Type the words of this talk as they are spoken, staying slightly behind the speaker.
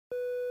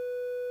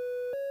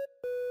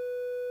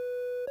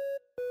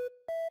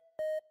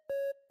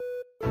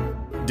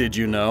Did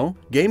you know?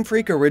 Game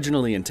Freak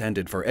originally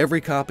intended for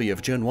every copy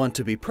of Gen 1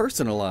 to be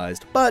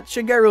personalized, but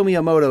Shigeru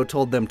Miyamoto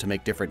told them to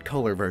make different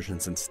color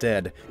versions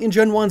instead. In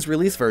Gen 1's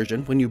release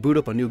version, when you boot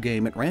up a new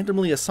game, it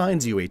randomly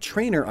assigns you a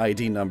trainer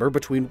ID number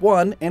between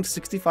 1 and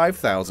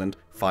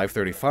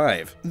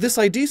 65,535. This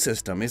ID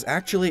system is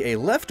actually a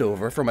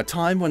leftover from a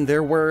time when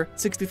there were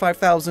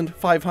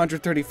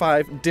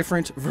 65,535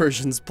 different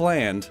versions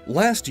planned.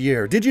 Last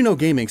year,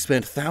 DidYouKnowGaming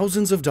spent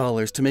thousands of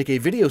dollars to make a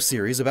video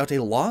series about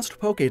a lost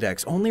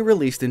Pokédex only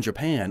released in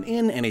Japan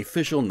in an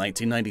official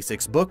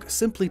 1996 book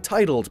simply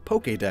titled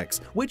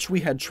Pokédex, which we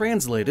had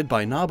translated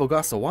by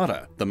Nobuga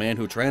Sawada, the man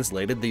who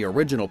translated the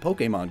original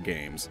Pokémon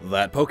games.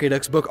 That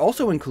Pokédex book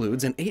also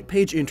includes an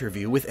 8-page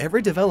interview with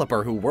every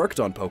developer who worked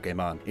on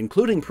Pokémon,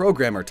 including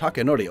programmer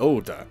Takenori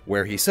Ota,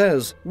 where he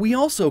says, "We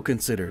also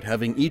considered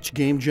having each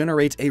game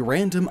generate a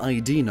random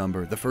ID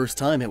number the first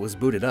time it was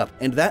booted up,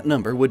 and that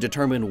number would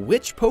determine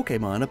which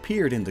Pokémon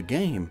appeared in the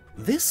game."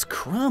 This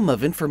crumb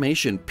of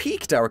information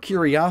piqued our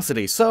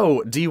curiosity,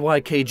 so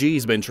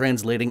DYKG's been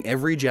translating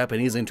every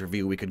Japanese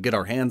interview we could get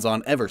our hands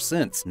on ever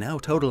since, now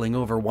totaling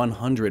over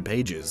 100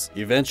 pages.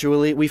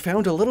 Eventually, we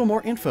found a little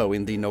more info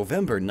in the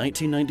November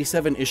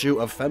 1997 issue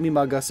of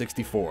Famimaga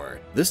 64,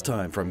 this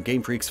time from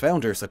Game Freak's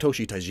founder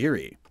Satoshi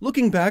Tajiri.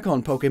 Looking back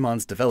on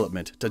Pokemon's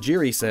development,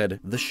 Tajiri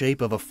said, "The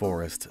shape of a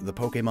forest, the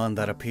Pokemon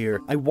that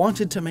appear. I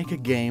wanted to make a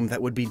game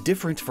that would be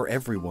different for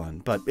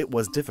everyone, but it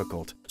was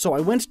difficult. So I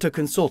went to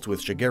consult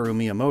with Shigeru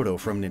Miyamoto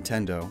from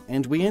Nintendo,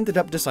 and we ended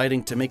up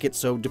deciding to make it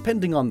so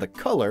depending on the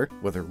color,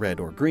 whether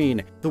red or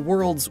green, the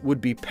worlds would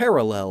be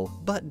parallel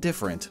but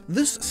different."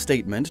 This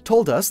statement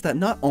told us that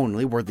not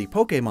only were the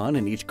Pokemon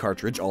in each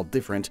cartridge all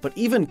different, but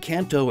even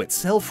Kanto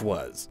itself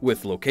was,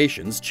 with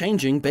locations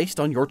changing based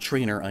on your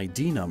trainer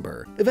ID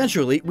number.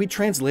 Eventually, we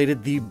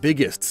translated the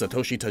biggest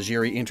Satoshi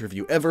Tajiri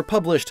interview ever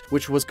published,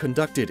 which was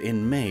conducted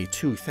in May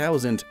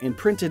 2000 and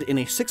printed in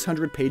a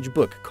 600-page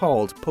book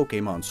called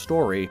Pokemon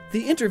Story.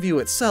 The interview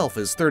itself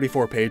is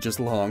 34 pages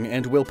long,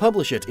 and we'll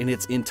publish it in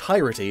its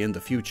entirety in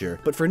the future,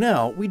 but for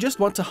now, we just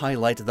want to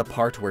highlight the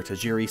part where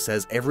Tajiri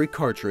says every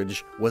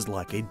cartridge was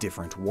like a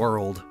different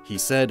world. He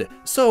said,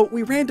 "So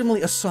we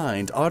randomly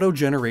assigned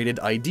auto-generated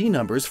ID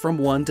numbers from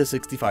 1 to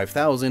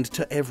 65,000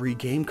 to every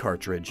game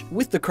cartridge.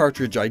 With the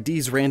cartridge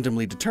IDs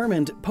randomly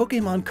determined,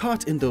 Pokemon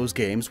caught in those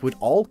games would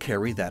all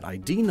carry that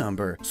ID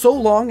number. So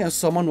long as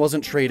someone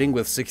wasn't trading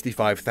with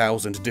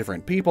 65,000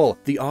 different people,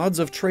 the odds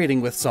of trading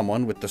with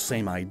someone with the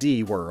same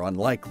ID were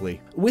unlikely.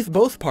 With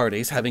both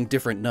parties having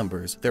different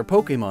numbers, their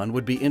Pokemon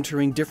would be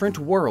entering different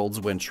worlds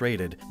when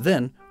traded.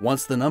 Then,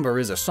 once the number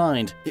is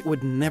assigned, it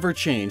would never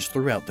change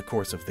throughout the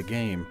course of the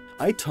game."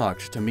 I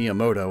talked to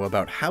Miyamoto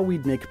about how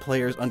we'd make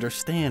players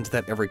understand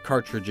that every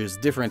cartridge is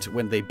different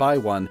when they buy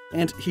one,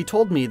 and he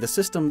told me the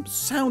system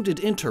sounded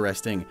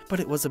interesting, but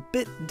it was a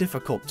bit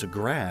difficult to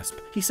grasp.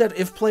 He said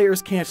if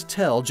players can't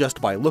tell just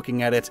by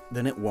looking at it,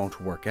 then it won't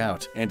work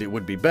out, and it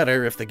would be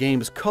better if the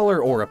game's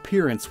color or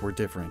appearance were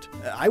different.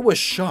 I was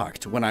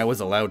shocked when I was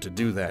allowed to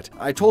do that.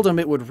 I told him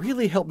it would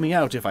really help me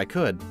out if I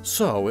could.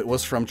 So it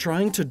was from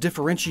trying to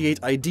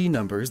differentiate ID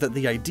numbers that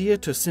the idea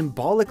to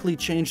symbolically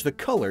change the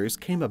colors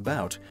came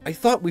about. I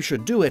thought we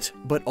should do it,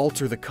 but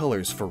alter the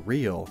colors for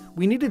real.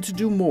 We needed to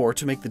do more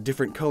to make the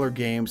different color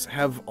games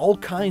have all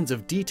kinds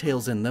of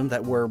details in them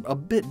that were a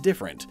bit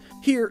different.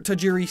 Here,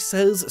 Tajiri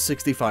says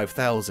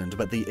 65,000,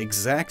 but the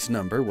exact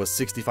number was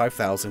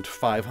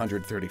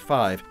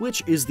 65,535,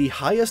 which is the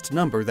highest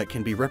number that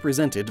can be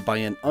represented by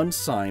an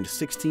unsigned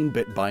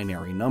 16-bit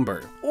binary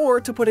number.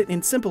 Or, to put it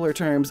in simpler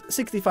terms,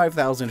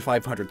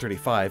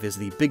 65,535 is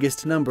the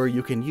biggest number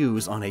you can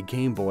use on a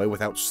Game Boy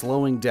without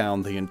slowing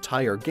down the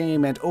entire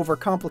game and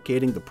overcomplicating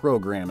the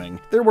programming.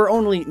 There were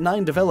only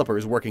 9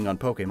 developers working on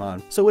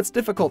Pokemon, so it's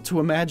difficult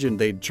to imagine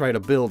they'd try to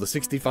build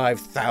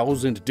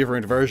 65,000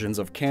 different versions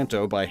of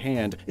Kanto by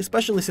hand,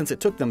 especially since it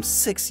took them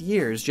 6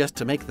 years just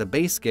to make the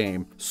base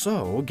game.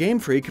 So, Game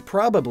Freak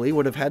probably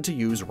would have had to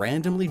use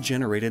randomly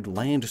generated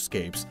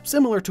landscapes,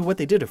 similar to what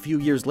they did a few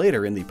years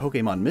later in the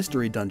Pokemon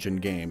Mystery Dungeon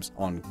games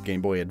on Game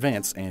Boy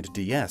Advance and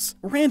DS.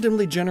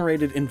 Randomly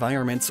generated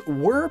environments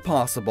were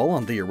possible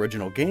on the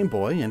original Game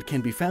Boy and can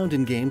be found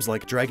in games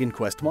like Dragon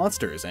Quest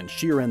Monsters and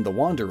Shiren the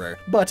Wanderer,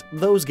 but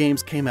those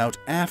games came out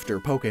after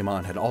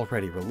Pokemon had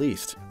already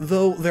released.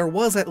 Though there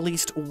was at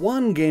least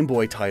one Game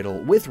Boy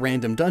title with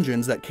random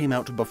dungeons that came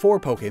out before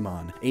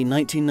Pokemon, a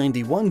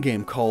 1991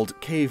 game called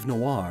Cave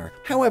Noir.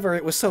 However,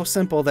 it was so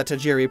simple that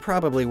Tajiri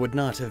probably would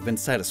not have been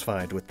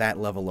satisfied with that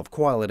level of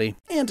quality.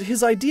 And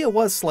his idea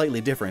was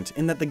slightly different,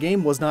 in that the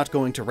game was not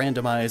going to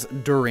randomize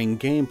during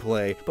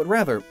gameplay, but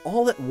rather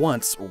all at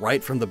once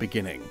right from the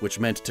beginning, which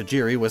meant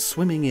Tajiri was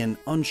swimming in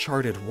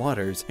uncharted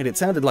waters, and it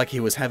sounded like he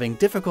was having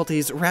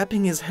difficulties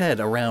wrapping his head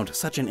around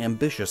such an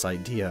ambitious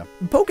idea.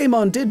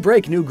 Pokemon did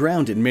break new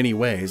ground in many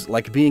ways,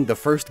 like being the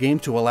first game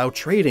to allow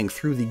trading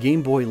through the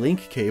Game Boy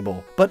Link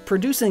cable, but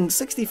producing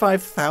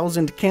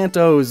 65,000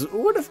 Kantos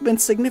would have been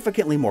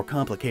significantly more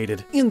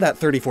complicated. In that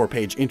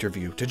 34-page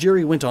interview,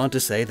 Tajiri went on to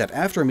say that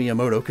after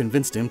Miyamoto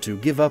convinced him to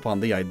give up on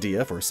the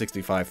idea for 65,000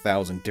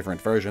 65,000 different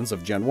versions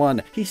of Gen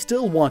 1, he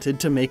still wanted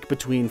to make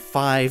between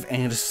 5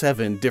 and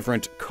 7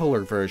 different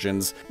color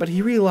versions, but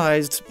he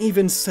realized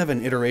even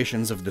 7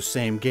 iterations of the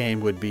same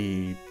game would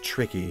be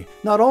tricky.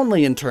 Not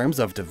only in terms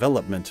of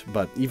development,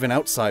 but even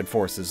outside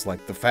forces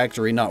like the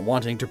factory not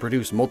wanting to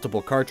produce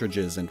multiple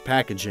cartridges and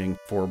packaging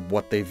for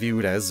what they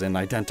viewed as an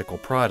identical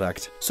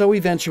product. So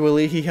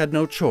eventually he had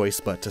no choice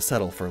but to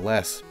settle for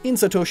less. In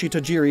Satoshi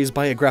Tajiri's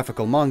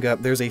biographical manga,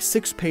 there's a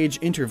 6-page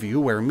interview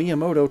where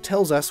Miyamoto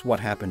tells us what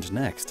happened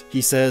next.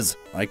 He says,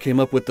 "I came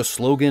up with the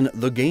slogan,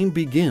 'The game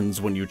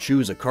begins when you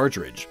choose a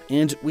cartridge,'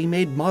 and we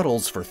made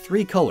models for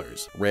 3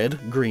 colors, red,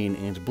 green,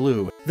 and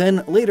blue.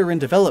 Then later in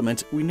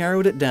development, we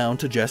narrowed it down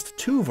to just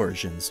 2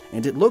 versions,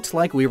 and it looked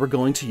like we were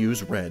going to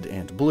use red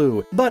and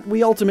blue, but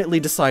we ultimately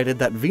decided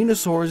that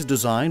Venusaur's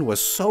design was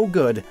so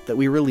good that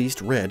we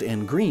released red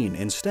and green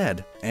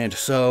instead." And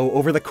so,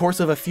 over the course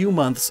of a few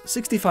months,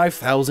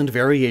 65,000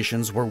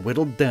 variations were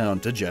whittled down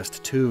to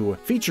just 2,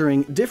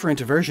 featuring different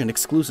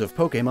version-exclusive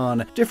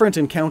Pokémon, different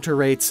encounter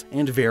rates,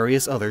 and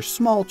various other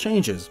small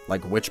changes,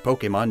 like which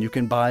Pokémon you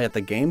can buy at the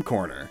Game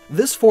Corner.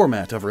 This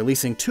format of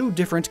releasing 2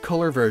 different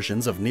color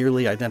versions of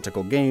nearly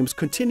identical games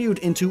continued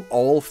into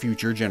all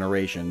future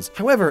generations.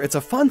 However, it's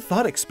a fun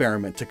thought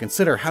experiment to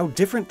consider how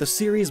different the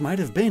series might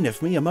have been if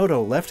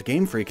Miyamoto left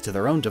Game Freak to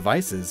their own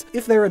devices.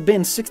 If there had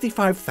been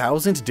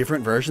 65,000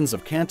 different versions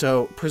of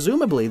Kanto,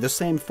 presumably the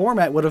same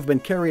format would have been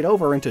carried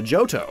over into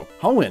Johto,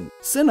 Hoenn,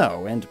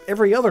 Sinnoh, and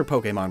every other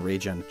Pokémon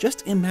region.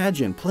 Just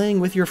imagine playing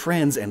with your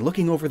friends and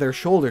looking over their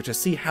shoulder to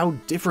see how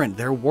different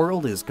their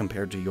world is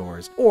compared to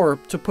yours. Or,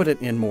 to put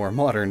it in more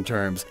modern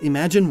terms,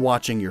 imagine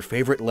watching your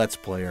favorite Let's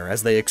Player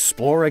as they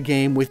explore a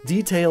game with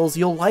details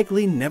you'll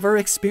likely never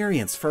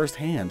experience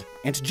firsthand.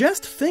 And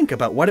just think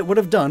about what it would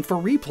have done for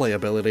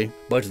replayability.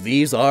 But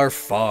these are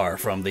far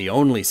from the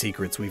only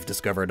secrets we've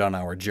discovered on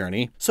our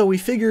journey, so we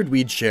figured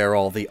we'd share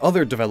all the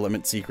other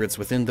development secrets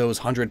within those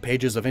 100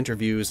 pages of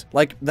interviews,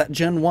 like that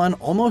Gen 1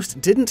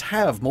 almost didn't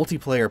have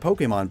multiplayer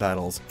Pokémon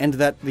battles, and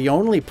that the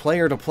only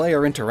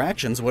player-to-player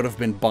interactions would have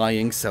been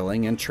buying,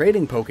 selling, and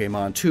trading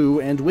Pokémon to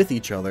and with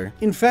each other.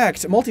 In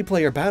fact,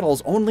 multiplayer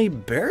battles only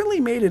barely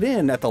made it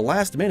in at the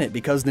last minute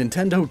because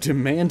Nintendo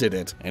demanded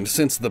it, and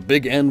since the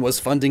Big N was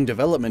funding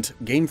development,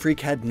 Game Freak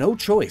had no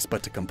choice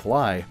but to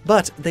comply.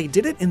 But they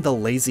did it in the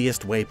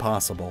laziest way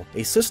possible,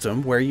 a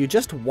system where you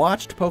just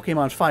watched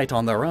Pokémon fight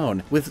on their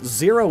own, with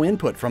zero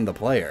input from the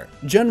player.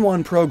 Gen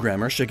 1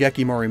 programmer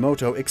Shigeki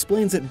Morimoto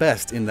explains it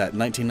best in that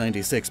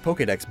 1996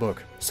 Pokédex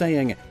book,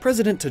 saying,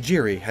 "President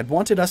Tajiri had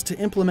wanted us to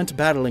implement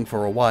battling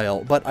for a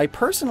while, but I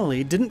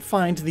personally didn't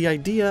find the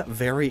idea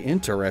very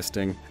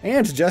interesting,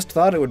 and just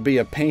thought it would be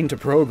a pain to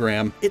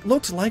program. It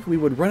looked like we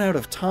would run out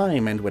of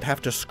time and would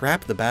have to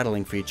scrap the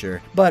battling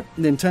feature, but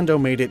Nintendo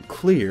made it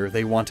clear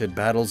they wanted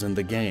battles in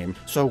the game,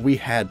 so we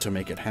had to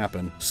make it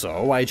happen.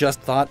 So I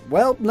just thought,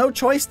 well, no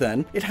choice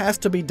then, it has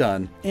to be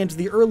done." And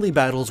the early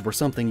battles were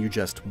something you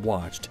just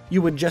watched.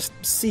 You would just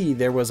see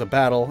there was a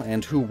battle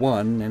and who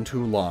won and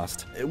who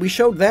lost. We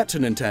showed that to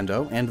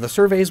Nintendo, and the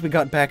surveys we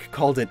got back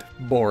called it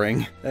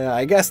boring.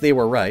 I guess they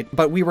were right,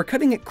 but we were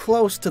cutting it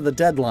close to the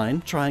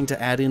deadline, trying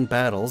to add in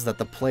battles that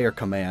the player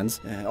commands.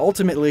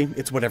 Ultimately,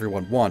 it's what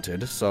everyone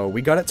wanted, so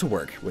we got it to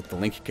work with the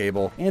link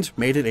cable and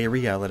made it a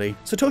reality.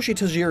 Satoshi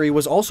Tajiri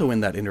was also in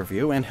that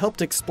interview and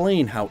helped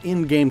explain how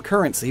in-game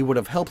currency would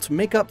have helped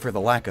make up for the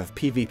lack of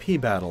PvP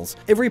battles.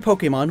 Every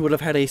Pokémon would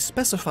have had a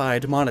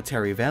specified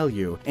monetary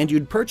value, and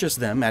you'd purchase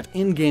them at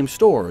in-game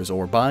stores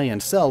or buy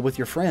and sell with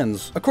your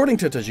friends. According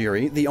to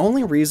Tajiri, the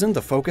only reason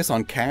the focus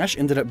on cash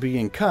ended up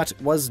being cut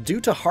was due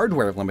to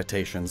hardware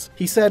limitations.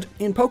 He said,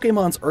 "In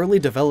Pokémon's early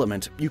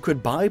development, you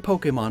could buy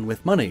Pokémon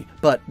with money,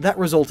 but that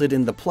resulted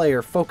in the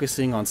player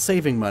focusing on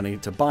saving money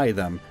to buy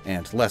them,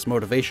 and less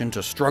motivation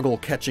to struggle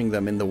catching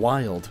them in the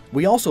wild.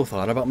 We also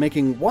thought about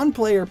making one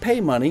player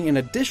pay money in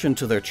addition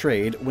to their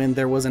trade when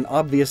there was an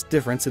obvious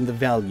difference in the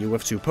value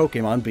of 2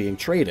 Pokémon being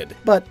traded,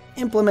 but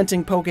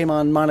implementing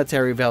Pokémon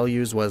monetary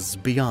values was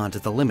beyond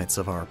the limits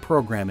of our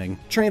programming.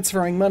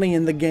 Transferring money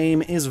in the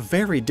game is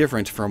very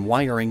different from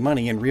wiring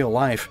money in real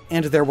life,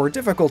 and there were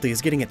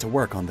difficulties getting it to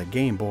work on the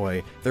Game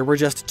Boy. There were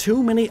just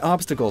too many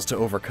obstacles to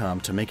overcome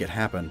to make it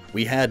happen.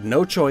 We had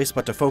no choice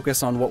but to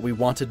focus on what we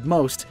wanted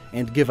most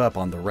and give up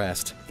on the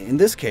rest. In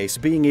this case,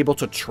 being able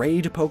to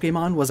trade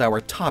Pokémon was our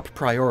top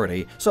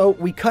priority, so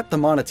we cut the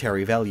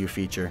monetary value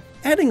feature.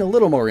 Adding a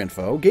little more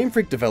info, Game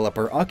Freak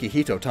developer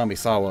Akihito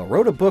Tamisawa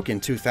wrote a book in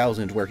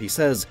 2000 where he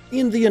says,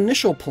 "In the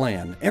initial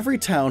plan, every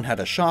town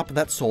had a shop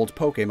that sold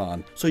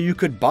Pokémon, so you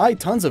could buy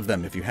tons of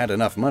them if you had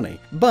enough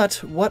money. But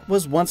what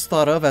was once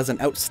thought of as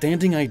an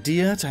outstanding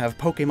idea to have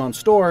Pokémon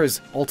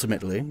stores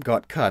ultimately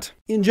got cut."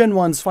 In Gen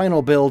 1's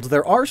final build,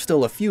 there are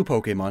still a few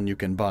Pokémon you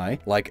can buy,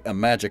 like a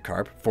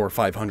Magikarp for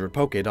 500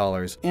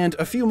 Pokédollars, and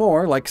a few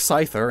more like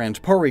Scyther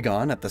and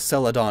Porygon at the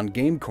Celadon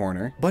Game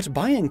Corner, but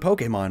buying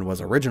Pokémon was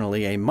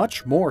originally a much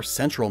much more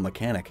central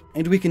mechanic.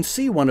 And we can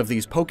see one of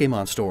these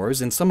Pokemon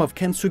stores in some of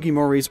Ken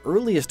Sugimori's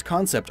earliest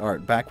concept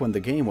art back when the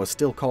game was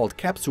still called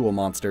Capsule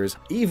Monsters.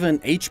 Even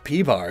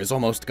HP bars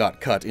almost got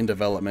cut in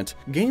development.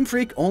 Game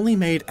Freak only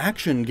made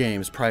action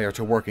games prior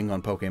to working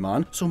on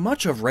Pokemon, so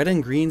much of Red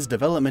and Green's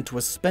development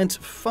was spent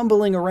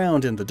fumbling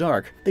around in the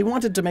dark. They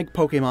wanted to make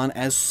Pokemon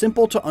as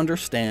simple to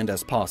understand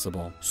as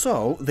possible.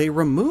 So they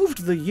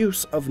removed the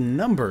use of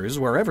numbers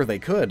wherever they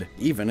could,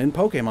 even in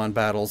Pokemon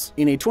battles.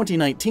 In a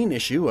 2019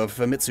 issue of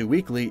Famitsu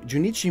Weekly,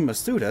 Junichi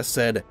Masuda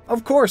said,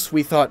 "Of course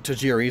we thought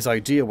Tajiri's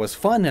idea was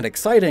fun and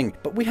exciting,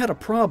 but we had a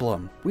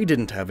problem. We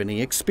didn't have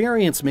any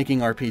experience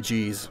making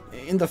RPGs.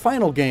 In the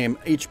final game,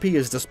 HP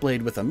is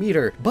displayed with a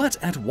meter, but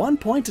at one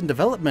point in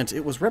development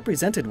it was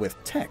represented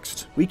with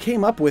text. We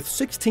came up with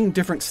 16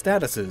 different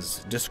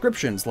statuses,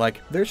 descriptions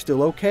like, they're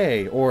still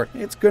okay, or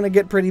it's gonna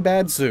get pretty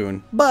bad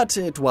soon. But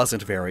it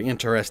wasn't very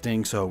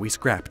interesting, so we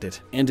scrapped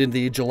it." And in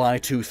the July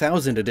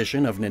 2000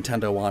 edition of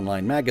Nintendo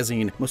Online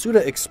Magazine,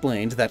 Masuda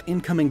explained that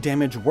incoming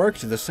damage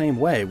worked the same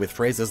way, with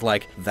phrases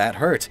like, "that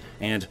hurt,"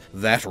 and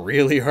 "that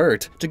really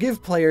hurt," to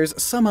give players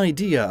some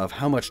idea of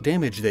how much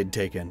damage they'd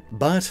taken.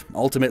 But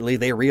ultimately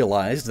they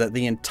realized that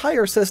the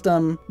entire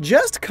system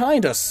just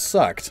kinda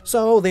sucked,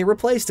 so they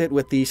replaced it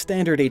with the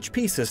standard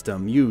HP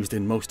system used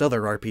in most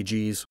other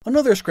RPGs.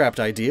 Another scrapped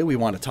idea we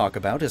want to talk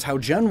about is how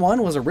Gen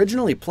 1 was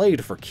originally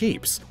played for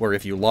keeps, where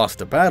if you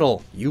lost a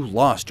battle, you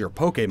lost your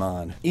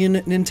Pokemon.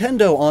 In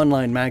Nintendo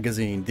Online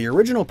Magazine, the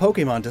original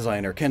Pokemon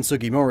designer Ken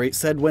Sugimori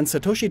said when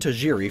Satoshi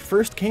Tajiri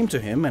first came to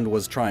him and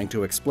was trying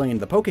to explain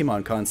the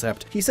Pokemon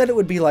concept, he said it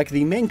would be like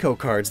the Menko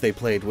cards they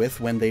played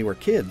with when they were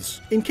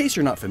kids. In case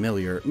you're not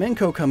familiar,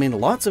 Menko come in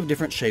lots of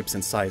different shapes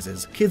and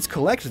sizes. Kids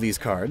collect these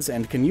cards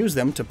and can use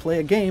them to play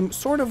a game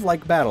sort of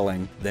like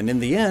battling. Then in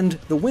the end,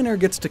 the winner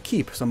gets to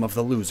keep some of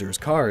the loser's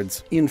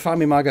cards. In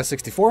Famimaga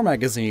 64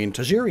 magazine,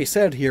 Tajiri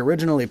said he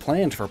originally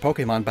planned for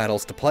Pokemon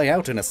battles to play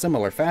out in a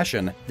similar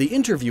fashion. The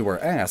interviewer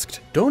asked,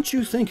 "Don't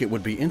you think it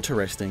would be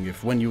interesting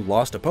if when you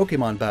lost a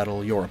Pokemon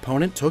battle, your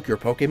opponent took your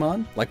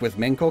Pokemon, like with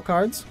Menko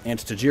cards?" And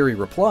Tajiri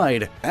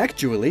replied,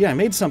 "Actually, I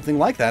made something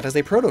like that as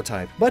a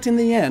prototype, but in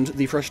the end,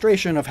 the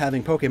frustration of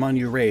having Pokemon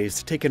you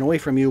raised taken away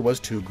from you was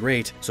too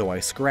great, so I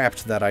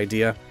scrapped that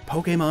idea."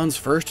 Pokemon's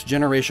first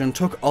generation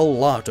took a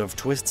lot of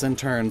twists and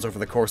turns over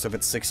the course of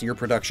its 6-year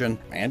production,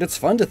 and it's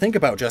fun to think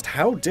about just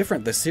how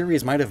different the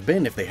series might have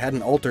been if they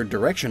hadn't altered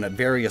direction at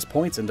various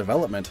points in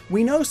development.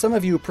 We know some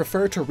of you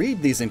prefer to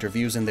read these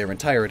interviews in their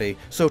entirety,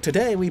 so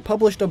today we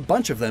published a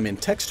bunch of them in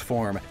text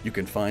form. You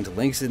can find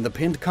links in the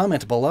pinned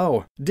comment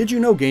below. Did You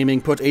Know Gaming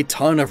put a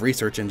ton of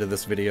research into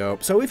this video,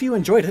 so if you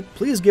enjoyed it,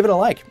 please give it a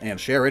like and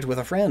share it with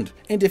a friend.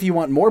 And if you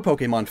want more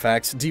Pokemon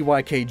facts,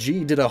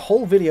 DYKG did a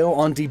whole video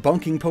on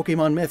debunking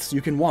Pokemon myths you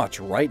can watch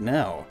right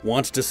now.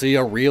 Want to see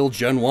a real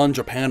Gen 1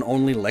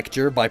 Japan-only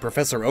lecture by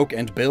Professor Oak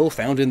and Bill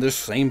found in this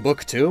same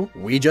book too?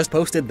 We just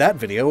posted that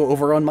video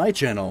over on my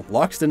channel,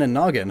 Loxton and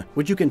Noggin,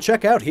 which you can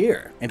check out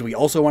here. And we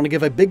also want to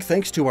give a big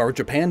thanks to our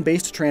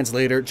Japan-based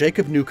translator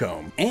Jacob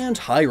Newcomb, and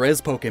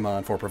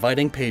HiResPokemon for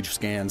providing page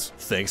scans.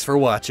 Thanks for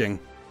watching.